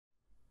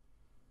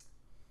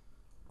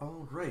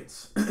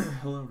Alright,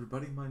 hello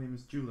everybody, my name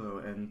is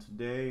Julo, and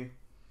today,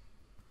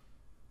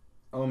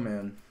 oh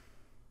man,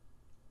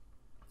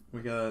 we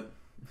got,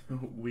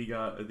 we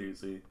got a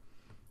doozy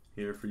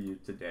here for you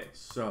today.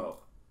 So,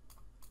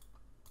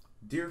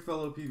 dear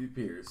fellow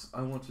PvPers,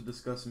 I want to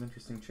discuss some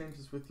interesting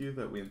changes with you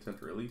that we intend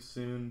to release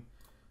soon.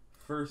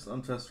 First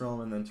on Test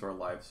Realm and then to our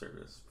live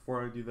service.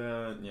 Before I do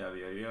that, yada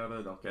yada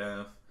yada, don't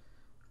gaff.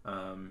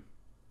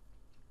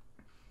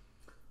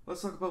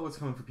 Let's talk about what's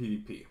coming for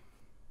PvP.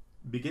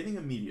 Beginning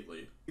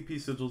immediately, PvP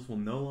sigils will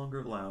no longer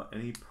allow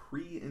any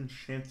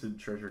pre-enchanted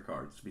treasure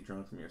cards to be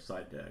drawn from your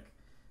side deck,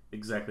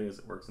 exactly as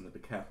it works in the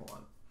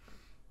Decathlon.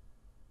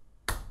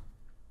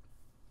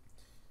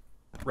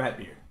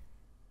 Ratbeard.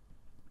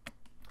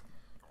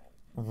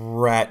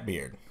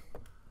 Ratbeard.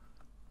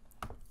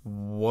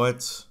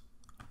 What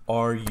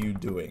are you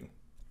doing?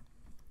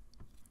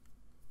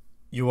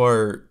 You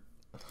are...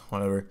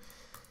 whatever.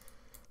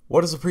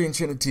 What is a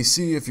pre-enchanted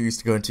TC? If you're used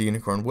to going to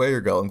Unicorn Way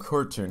or Golem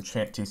Court to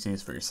enchant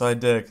TCs for your side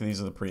deck,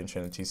 these are the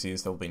pre-enchanted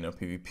TCs. There will be no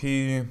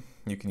PvP.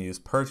 You can use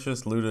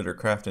purchased, looted, or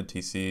crafted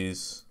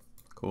TCs.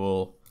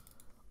 Cool.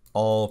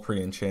 All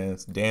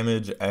pre-enchants.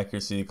 Damage,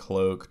 accuracy,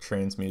 cloak,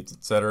 transmutes,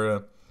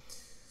 etc.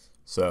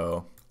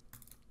 So,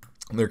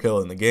 they're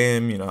killing the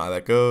game. You know how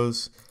that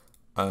goes.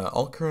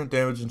 All current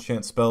damage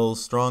enchant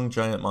spells, strong,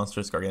 giant,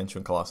 monstrous,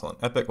 gargantuan, colossal, and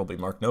epic will be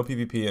marked no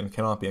PvP and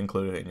cannot be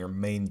included in your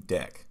main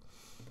deck.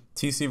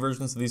 TC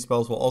versions of these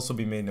spells will also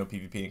be made no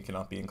PvP and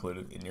cannot be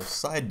included in your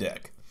side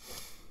deck.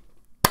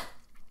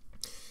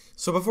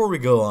 So before we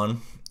go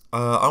on,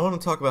 I want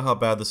to talk about how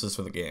bad this is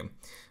for the game.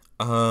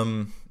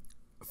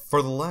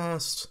 For the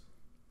last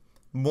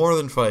more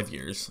than 5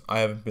 years, I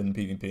haven't been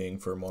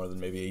PvPing for more than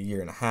maybe a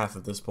year and a half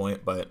at this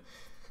point, but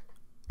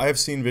I've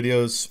seen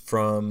videos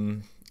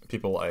from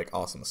people like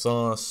Awesome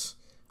Sauce,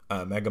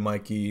 Mega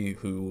Mikey,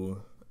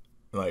 who,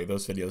 like,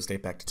 those videos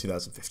date back to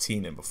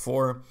 2015 and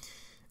before.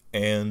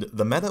 And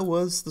the meta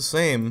was the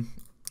same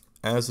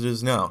as it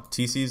is now.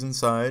 TCs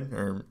inside,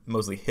 or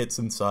mostly hits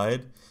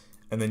inside,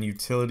 and then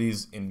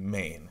utilities in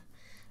main.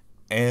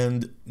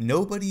 And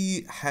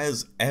nobody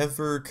has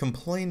ever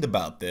complained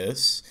about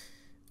this,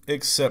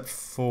 except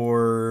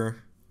for...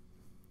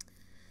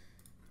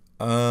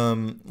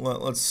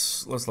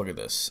 let's look at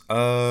this.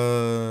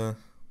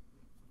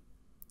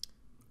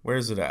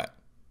 Where's it at?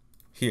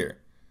 Here.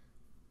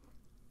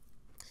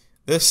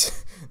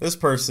 This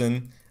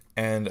person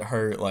and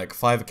her, like,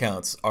 5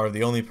 accounts are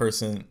the only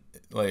person,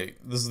 like,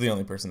 this is the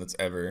only person that's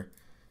ever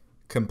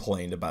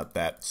complained about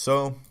that.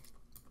 So,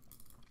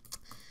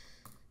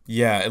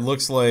 yeah, it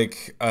looks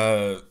like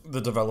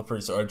the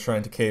developers are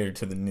trying to cater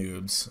to the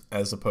noobs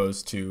as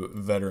opposed to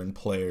veteran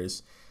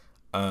players.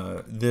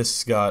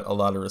 This got a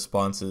lot of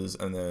responses,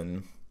 and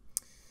then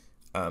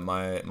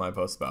my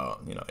post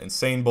about,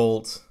 Insane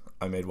Bolt,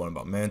 I made one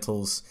about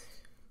mantles.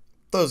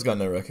 Those got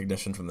no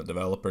recognition from the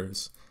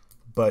developers.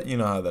 But you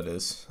know how that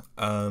is.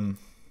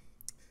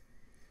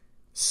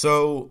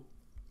 So,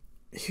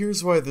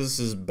 here's why this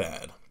is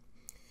bad.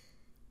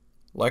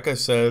 Like I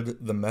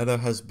said, the meta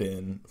has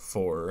been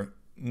for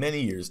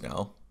many years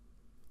now.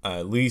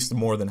 At least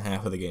more than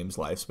half of the game's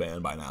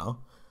lifespan by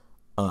now.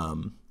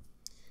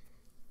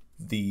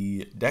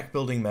 The deck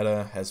building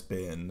meta has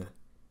been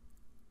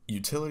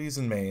utilities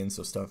and mains,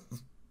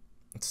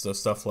 so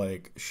stuff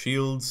like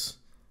shields,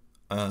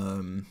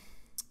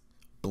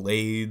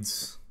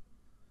 blades,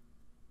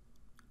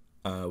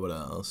 what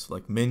else?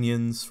 Like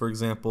minions, for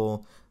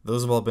example.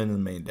 Those have all been in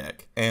the main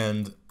deck.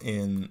 And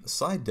in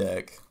side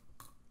deck,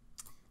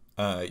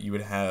 you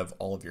would have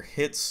all of your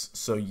hits,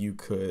 so you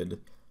could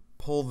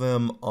pull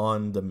them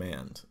on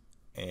demand.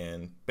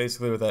 And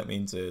basically what that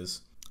means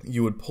is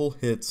you would pull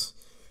hits,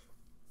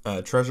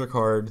 treasure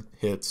card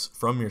hits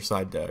from your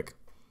side deck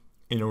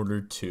in order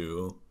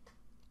to,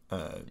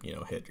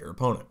 hit your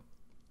opponent.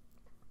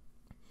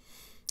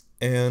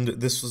 And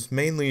this was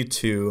mainly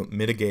to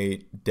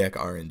mitigate deck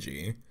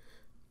RNG,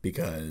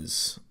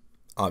 because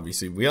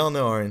obviously we all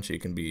know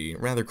RNG can be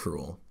rather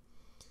cruel.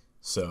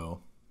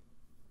 So,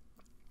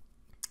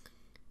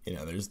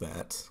 there's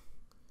that.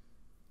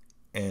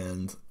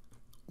 And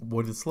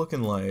what it's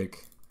looking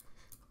like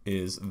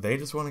is they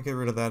just want to get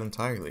rid of that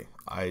entirely.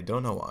 I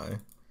don't know why,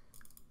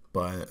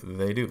 but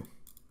they do.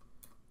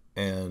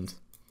 And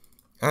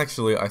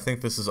actually, I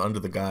think this is under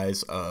the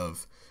guise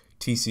of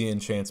TC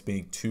enchants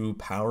being too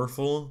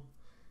powerful,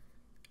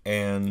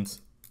 and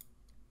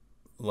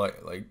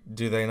like,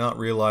 do they not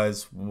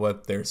realize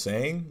what they're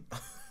saying?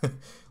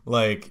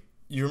 Like,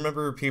 you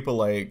remember people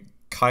like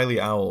Kylie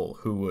Owl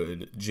who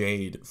would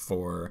Jade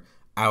for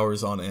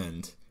hours on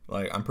end.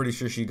 Like, I'm pretty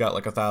sure she got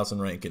like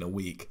 1,000 rank in a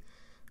week,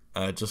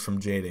 just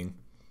from jading.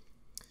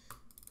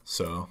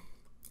 So,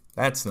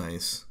 that's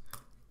nice.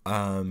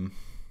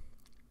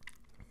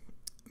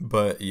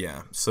 But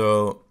yeah,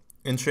 so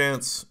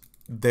enchants,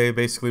 they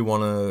basically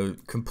want to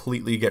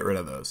completely get rid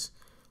of those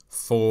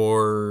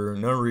for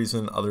no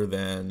reason other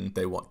than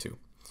they want to.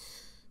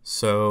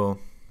 So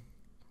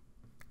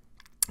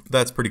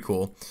that's pretty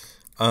cool.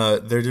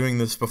 They're doing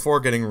this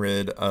before getting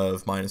rid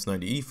of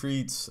 -90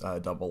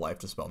 Ifrits, double life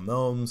dispel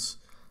gnomes,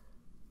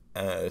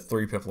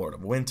 3-pip Lord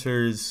of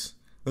Winters,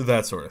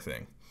 that sort of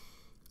thing.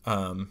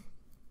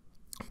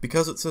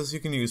 Because it says you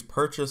can use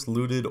purchased,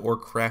 looted, or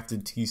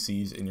crafted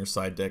TCs in your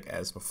side deck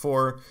as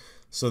before,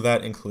 so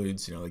that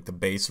includes, you know, like the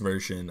base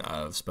version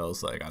of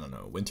spells like, I don't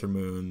know, Winter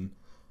Moon,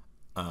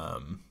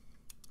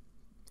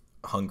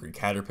 Hungry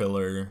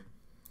Caterpillar,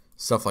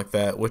 stuff like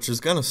that, which is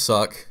gonna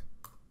suck.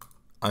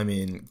 I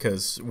mean,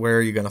 because where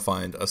are you gonna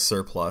find a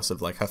surplus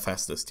of like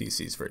Hephaestus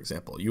TCs, for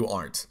example? You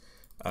aren't.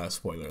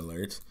 Spoiler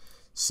alert.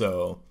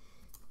 So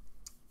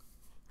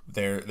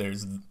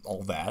there's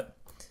all that.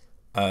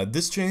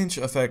 This change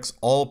affects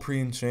all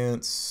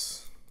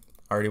pre-enchants.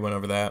 Already went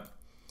over that.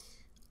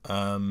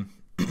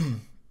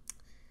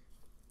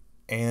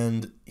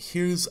 And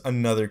here's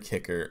another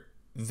kicker.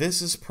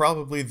 This is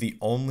probably the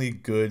only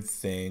good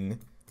thing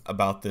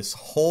about this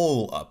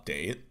whole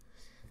update,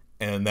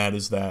 and that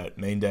is that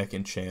main deck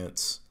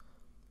enchants,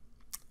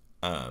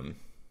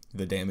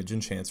 the damage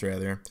enchants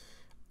rather,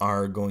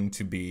 are going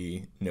to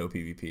be no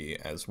PvP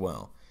as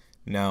well.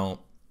 Now,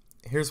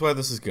 here's why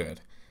this is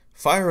good.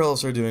 Fire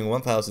Elves are doing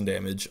 1000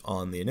 damage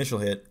on the initial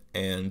hit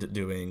and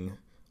doing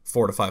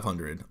 400 to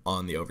 500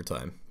 on the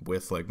overtime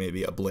with like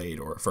maybe a blade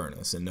or a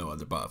furnace and no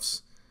other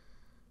buffs.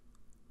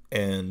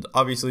 And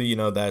obviously, you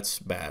know, that's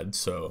bad.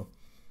 So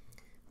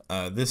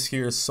this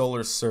here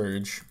Solar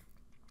Surge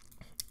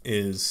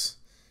it's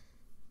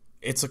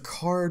a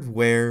card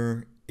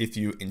where if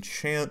you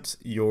enchant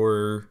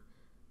your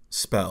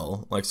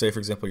spell, like say for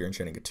example you're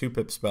enchanting a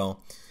 2-pip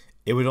spell,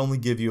 it would only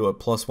give you a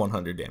plus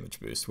 100 damage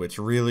boost, which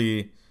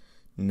really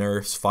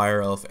nerfs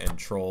Fire Elf and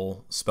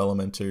Troll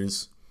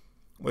Spellmenters,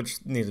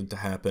 which needed to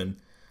happen.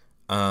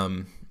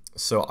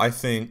 So I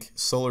think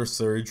Solar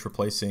Surge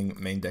replacing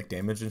main deck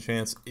damage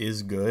enchants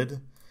is good,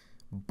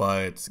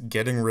 but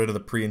getting rid of the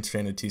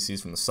pre-enchanted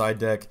TCs from the side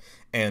deck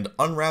and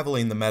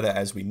unraveling the meta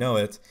as we know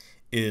it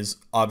is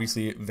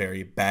obviously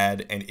very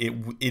bad, and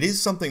it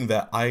is something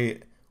that I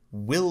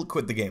will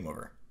quit the game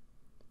over.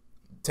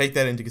 Take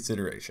that into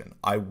consideration.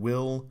 I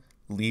will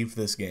leave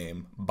this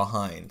game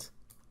behind,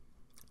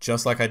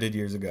 just like I did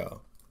years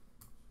ago,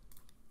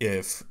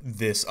 if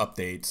this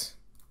update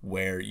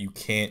where you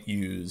can't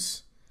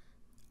use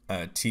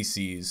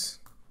TCs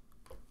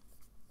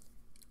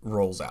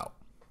rolls out.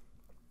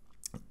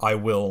 I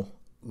will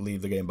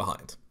leave the game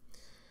behind.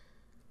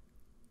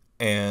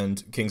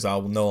 And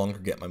KingsIsle will no longer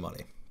get my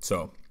money.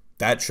 So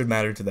that should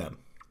matter to them.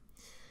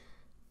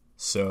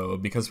 So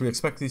because we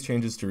expect these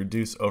changes to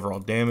reduce overall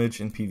damage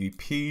in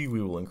PvP,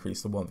 we will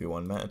increase the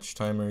 1v1 match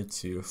timer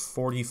to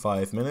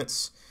 45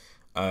 minutes.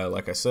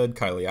 Like I said,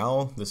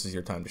 KingsIsle, this is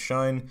your time to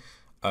shine.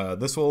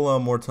 This will allow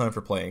more time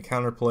for play and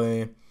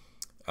counterplay.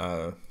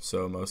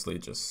 So mostly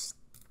just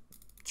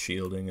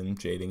shielding and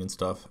jading and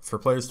stuff for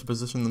players to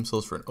position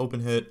themselves for an open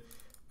hit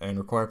and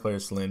require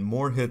players to land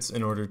more hits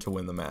in order to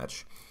win the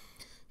match.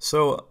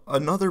 So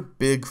another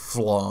big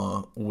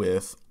flaw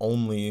with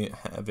only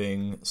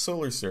having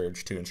Solar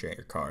Surge to enchant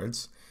your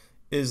cards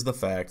is the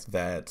fact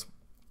that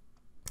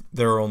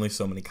there are only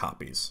so many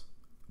copies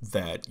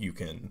that you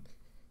can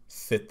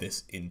fit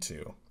this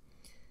into.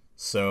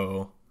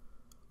 So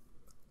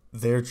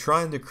they're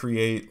trying to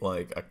create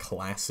like a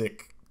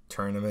classic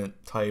tournament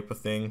type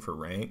of thing for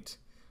ranked,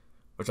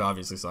 which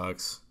obviously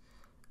sucks.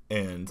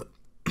 And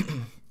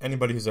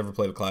anybody who's ever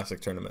played a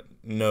classic tournament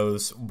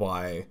knows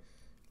why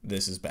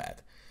this is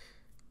bad.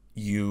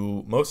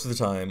 You, most of the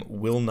time,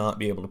 will not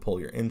be able to pull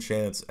your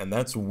enchants, and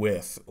that's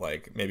with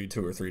like maybe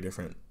 2 or 3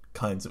 different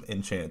kinds of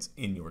enchants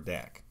in your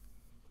deck.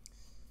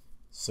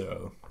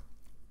 So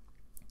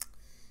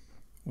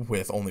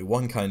with only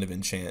one kind of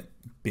enchant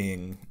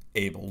being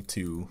able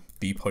to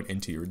be put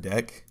into your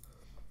deck,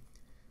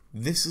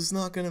 this is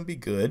not going to be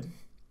good,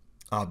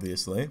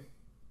 obviously,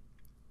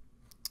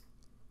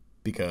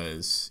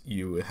 because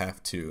you would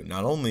have to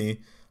not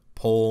only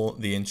pull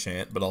the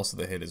enchant, but also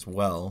the hit as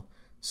well.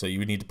 So you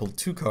would need to pull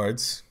 2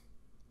 cards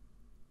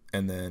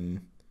and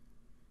then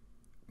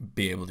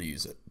be able to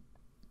use it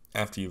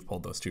after you've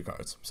pulled those 2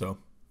 cards. So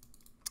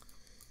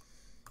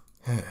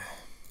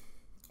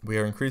we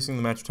are increasing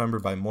the match timer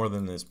by more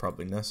than is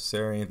probably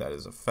necessary. That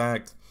is a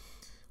fact.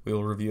 We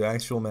will review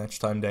actual match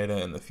time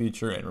data in the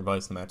future and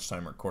revise the match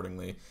timer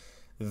accordingly.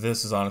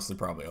 This is honestly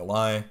probably a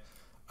lie.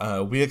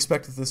 We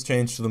expect that this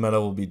change to the meta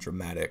will be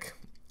dramatic.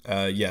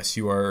 Yes,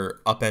 you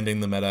are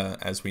upending the meta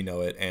as we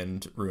know it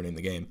and ruining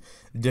the game.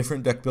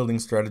 Different deck building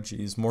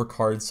strategies, more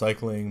card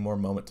cycling, more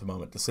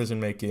moment-to-moment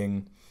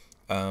decision-making,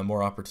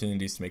 more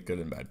opportunities to make good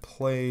and bad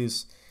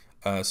plays.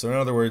 So in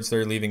other words,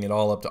 they're leaving it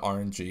all up to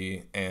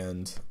RNG,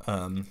 and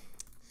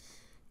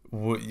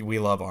we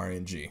love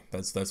RNG.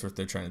 That's what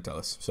they're trying to tell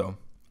us. So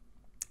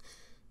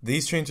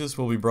these changes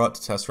will be brought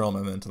to Test Realm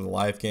and then to the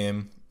live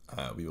game.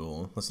 We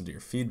will listen to your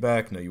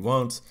feedback. No, you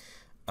won't.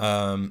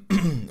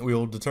 We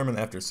will determine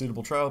after a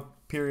suitable trial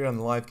period on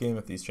the live game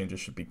if these changes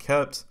should be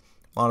kept,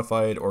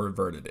 modified, or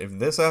reverted. If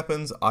this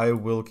happens, I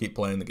will keep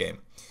playing the game.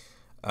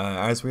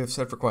 As we have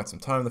said for quite some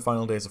time, the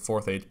final days of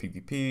 4th Age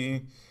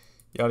PvP,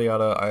 yada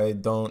yada, I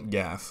don't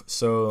gaff.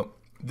 So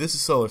this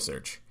is Solar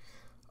Surge.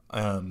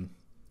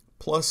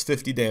 Plus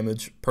 50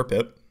 damage per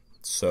pip,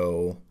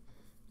 so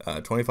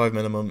 25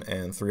 minimum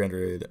and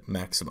 300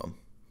 maximum.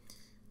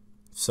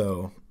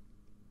 So,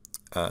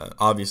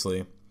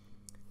 obviously,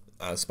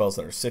 spells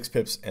that are 6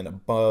 pips and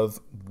above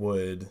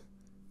would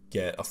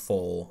get a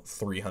full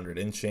 300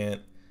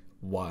 enchant,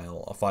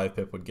 while a 5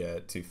 pip would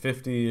get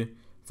 250,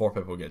 4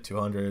 pip would get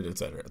 200,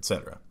 etc.,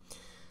 etc.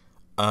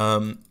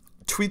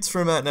 Tweets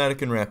from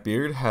Atnatic and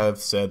Ratbeard have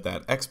said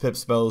that X pip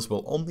spells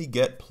will only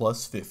get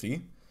plus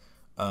 50,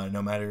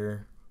 no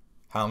matter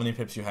how many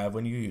pips you have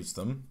when you use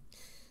them.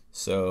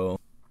 So,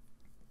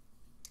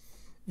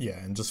 yeah,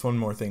 and just one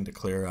more thing to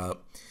clear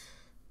up.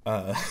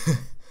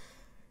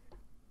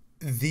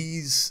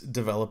 These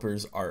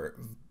developers are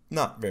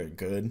not very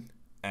good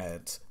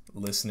at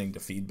listening to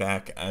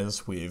feedback,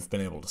 as we've been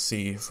able to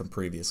see from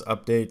previous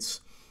updates.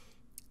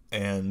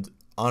 And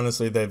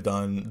honestly, they've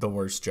done the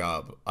worst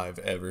job I've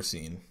ever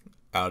seen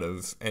out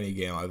of any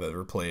game I've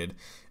ever played.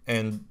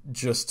 And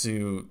just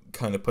to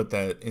kind of put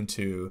that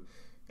into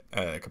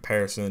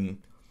comparison,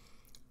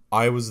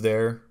 I was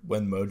there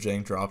when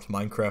Mojang dropped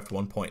Minecraft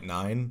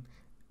 1.9,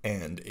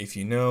 and if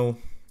you know,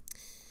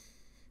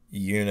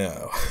 you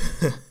know.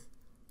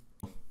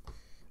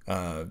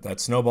 That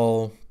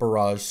snowball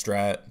barrage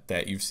strat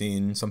that you've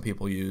seen some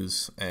people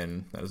use,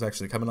 and that is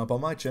actually coming up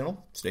on my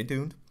channel, stay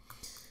tuned,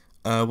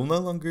 will no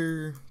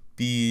longer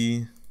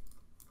be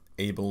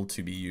able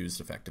to be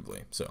used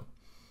effectively. So,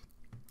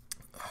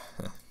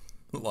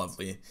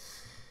 lovely.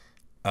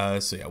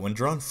 So yeah, when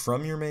drawn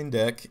from your main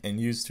deck and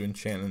used to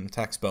enchant an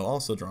attack spell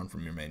also drawn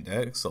from your main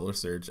deck, Solar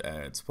Surge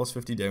adds plus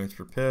 50 damage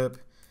per pip.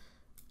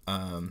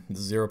 The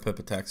 0 pip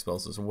attack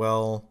spells as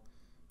well.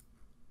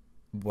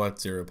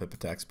 What 0 pip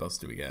attack spells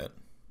do we get?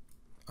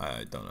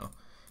 I don't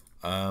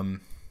know.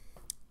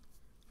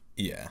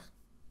 Yeah.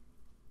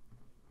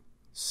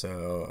 So,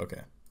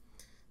 okay.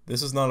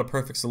 This is not a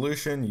perfect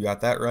solution. You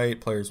got that right.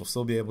 Players will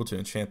still be able to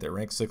enchant their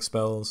rank 6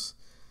 spells.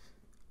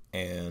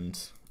 And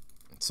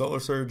Solar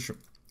Surge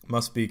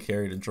must be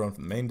carried and drawn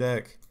from the main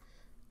deck.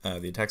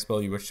 The attack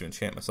spell you wish to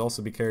enchant must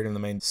also be carried in the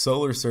main.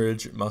 Solar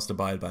Surge must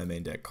abide by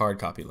main deck card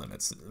copy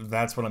limits.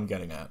 That's what I'm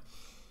getting at.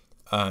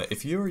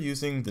 If you are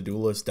using the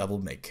Duelist Devil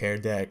May Care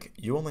deck,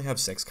 you only have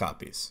 6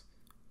 copies,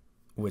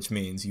 which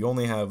means you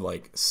only have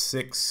like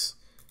 6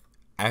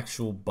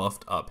 actual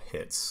buffed up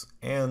hits.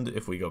 And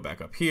if we go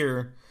back up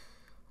here,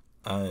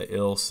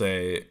 it'll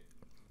say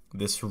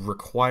this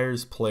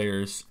requires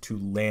players to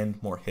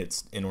land more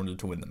hits in order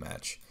to win the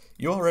match.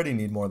 You already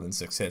need more than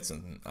 6 hits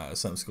in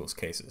some schools'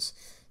 cases.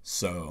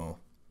 So,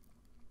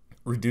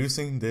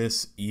 reducing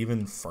this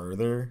even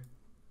further,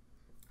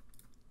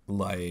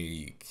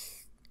 like,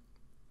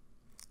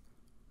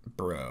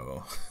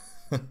 bro,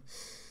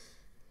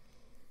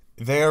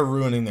 they are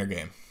ruining their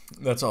game.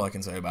 That's all I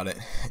can say about it.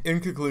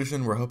 In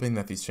conclusion, we're hoping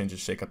that these changes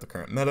shake up the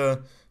current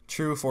meta.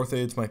 True, 4th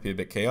Age might be a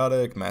bit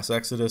chaotic, mass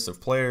exodus of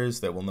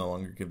players that will no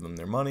longer give them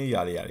their money,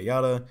 yada yada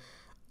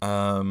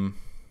yada.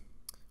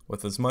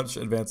 With as much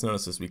advance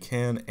notice as we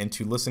can, and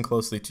to listen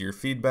closely to your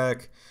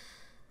feedback.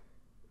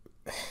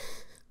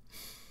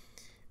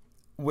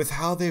 With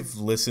how they've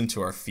listened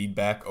to our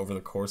feedback over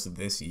the course of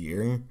this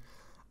year,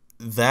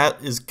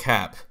 that is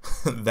cap.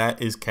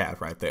 That is cap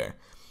right there.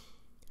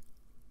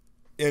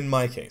 In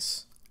my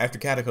case, after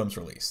Catacombs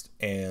released,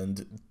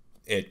 and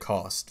it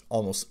cost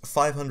almost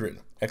 500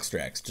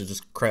 extracts to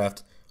just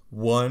craft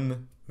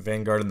one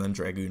Vanguard and then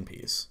Dragoon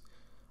piece,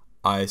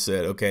 I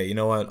said, okay, you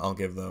know what? I'll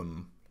give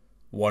them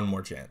one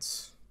more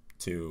chance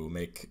to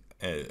make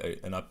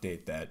an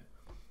update that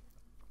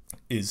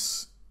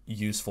is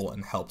useful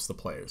and helps the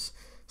players.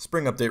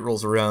 Spring update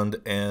rolls around,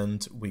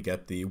 and we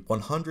get the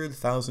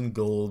 100,000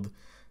 gold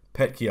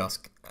pet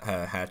kiosk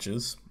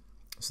hatches,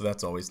 so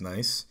that's always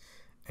nice.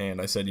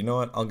 And I said, you know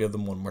what? I'll give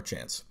them one more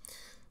chance.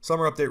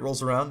 Summer update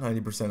rolls around,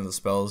 90% of the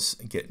spells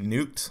get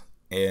nuked,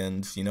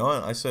 and you know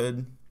what? I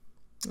said,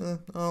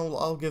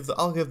 I'll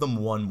give them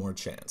one more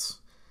chance.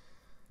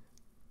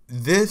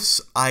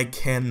 This I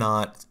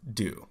cannot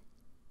do.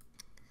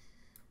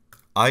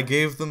 I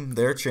gave them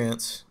their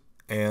chance,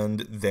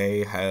 and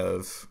they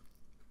have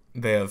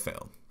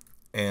failed.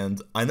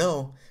 And I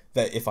know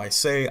that if I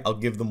say I'll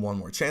give them one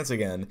more chance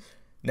again,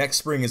 next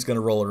spring is going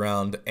to roll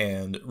around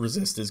and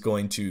Resist is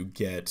going to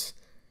get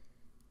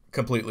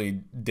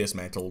completely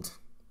dismantled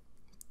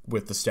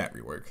with the stat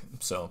rework.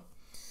 So,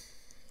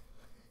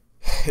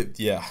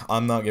 yeah,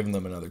 I'm not giving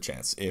them another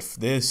chance. If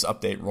this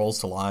update rolls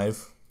to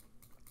live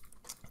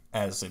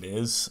as it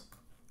is,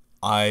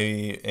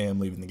 I am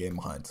leaving the game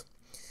behind.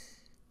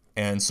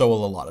 And so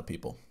will a lot of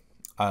people.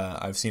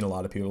 I've seen a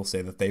lot of people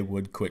say that they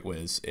would quit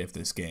Wiz if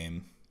this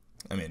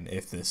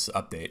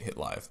update hit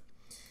live.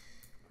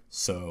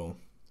 So,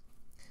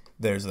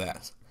 there's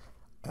that.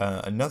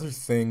 Another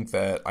thing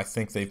that I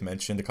think they've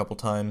mentioned a couple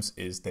times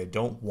is they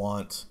don't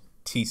want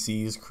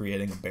TCs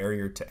creating a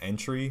barrier to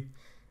entry,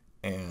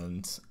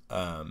 and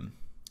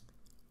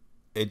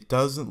it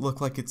doesn't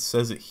look like it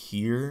says it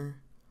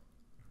here,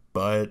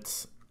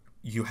 but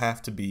you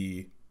have to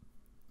be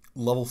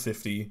level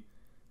 50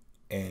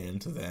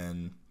 and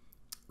then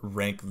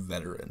rank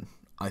veteran.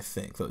 I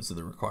think those are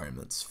the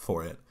requirements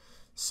for it.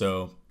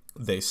 So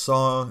they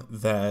saw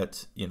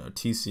that, you know,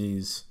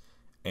 TCs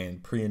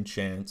and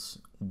pre-enchants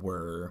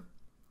were,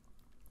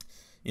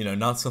 you know,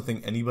 not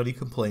something anybody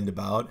complained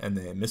about, and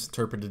they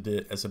misinterpreted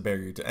it as a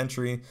barrier to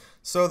entry,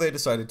 so they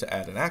decided to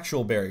add an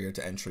actual barrier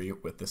to entry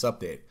with this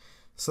update.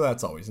 So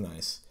that's always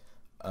nice.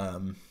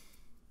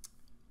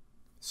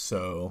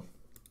 So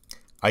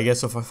I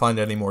guess if I find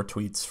any more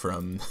tweets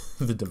from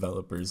the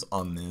developers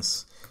on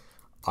this,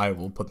 I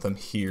will put them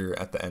here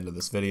at the end of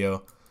this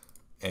video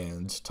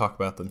and talk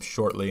about them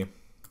shortly.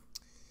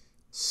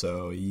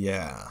 So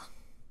yeah.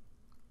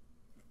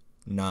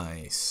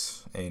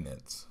 Nice, ain't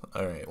it?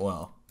 Alright,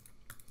 well.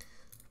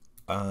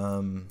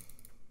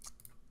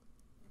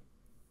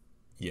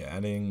 Yeah,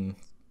 adding,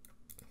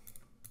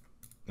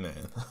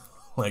 man,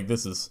 like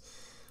this is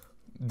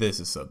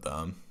so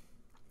dumb.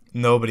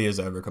 Nobody has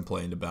ever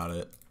complained about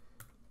it,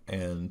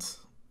 and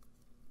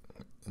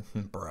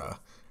bruh,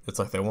 it's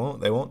like they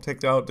won't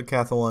take out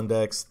decathlon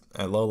decks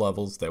at low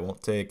levels. They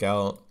won't take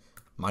out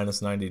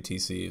 -90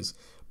 TCs,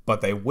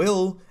 but they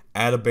will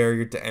add a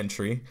barrier to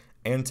entry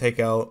and take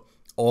out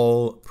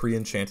all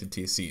pre-enchanted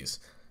TCs.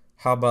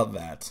 How about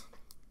that?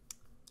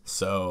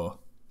 So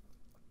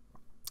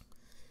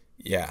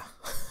yeah.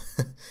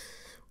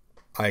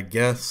 I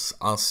guess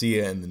I'll see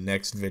you in the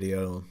next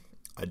video.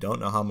 I don't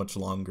know how much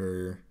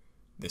longer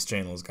this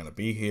channel is gonna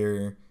be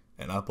here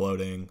and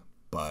uploading,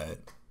 but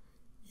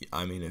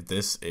I mean, if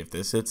this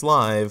hits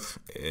live,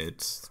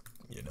 it's,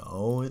 you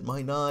know, it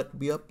might not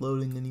be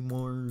uploading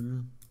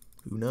anymore.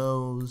 Who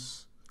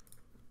knows?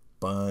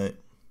 But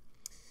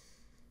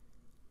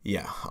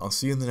yeah, I'll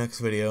see you in the next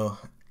video,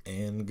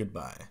 and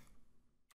goodbye.